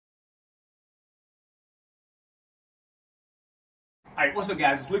All right, what's up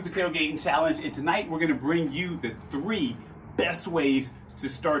guys? It's Luke with Tailgating Challenge, and tonight we're gonna bring you the 3 best ways to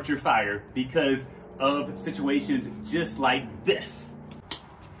start your fire because of situations just like this.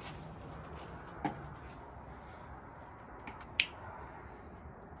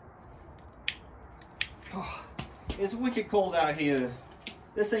 Oh, it's wicked cold out here.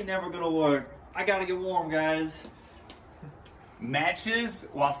 This ain't never gonna work. I gotta get warm, guys. Matches,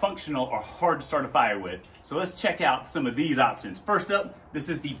 while functional, are hard to start a fire with. So let's check out some of these options. First up, this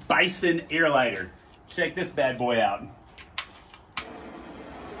is the Bison Airlighter. Check this bad boy out.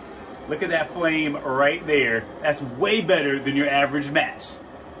 Look at that flame right there. That's way better than your average match.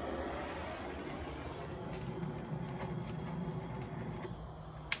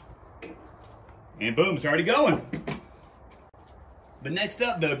 And boom, it's already going. But next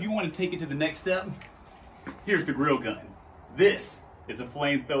up though, if you want to take it to the next step, here's the GrillGun. This is a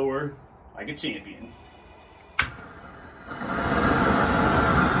flamethrower like a champion.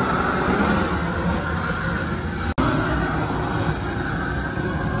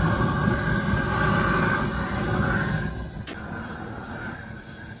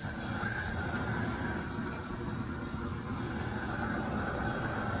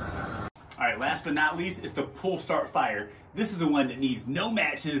 All right, last but not least is the pull start fire. This is the one that needs no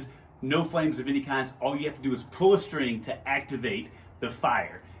matches, no flames of any kind. All you have to do is pull a string to activate the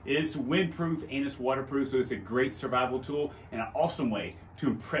fire. It's windproof and it's waterproof, so it's a great survival tool and an awesome way to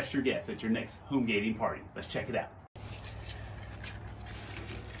impress your guests at your next home gating party. Let's check it out.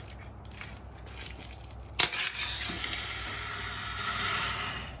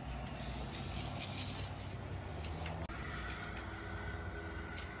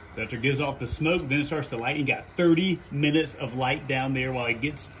 So after it gives off the smoke, then it starts to light. You got 30 minutes of light down there while it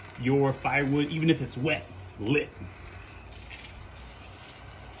gets your firewood, even if it's wet, lit.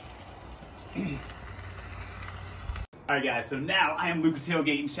 All right guys, so now I am Luke with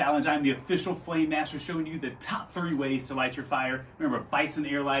Tailgating Challenge. I'm the official flame master showing you the top 3 ways to light your fire. Remember, Bison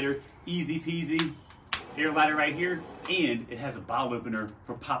Airlighter, easy peasy. Airlighter right here, and it has a bottle opener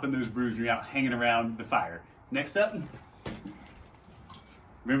for popping those brews when you're out hanging around the fire. Next up,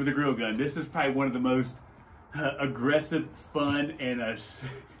 remember the GrillGun. This is probably one of the most aggressive, fun, and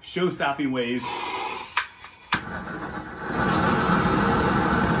show-stopping ways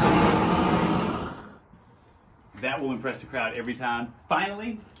that will impress the crowd every time.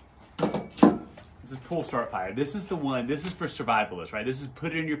 Finally, this is pull start fire. This is the one, this is for survivalists, right? This is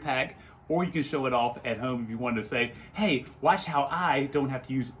put it in your pack, or you can show it off at home if you wanted to say, hey, watch how I don't have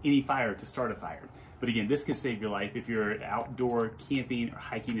to use any fire to start a fire. But again, this can save your life if you're an outdoor camping or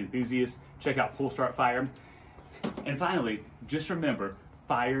hiking enthusiast. Check out Pull Start Fire. And finally, just remember,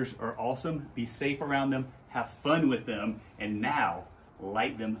 fires are awesome. Be safe around them, have fun with them, and now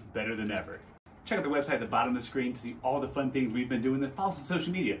light them better than ever. Check out the website at the bottom of the screen to see all the fun things we've been doing. Then follow us on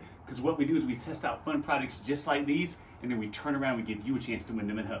social media, because what we do is we test out fun products just like these, and then we turn around and give you a chance to win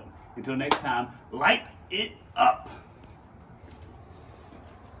them at home. Until next time, light it up.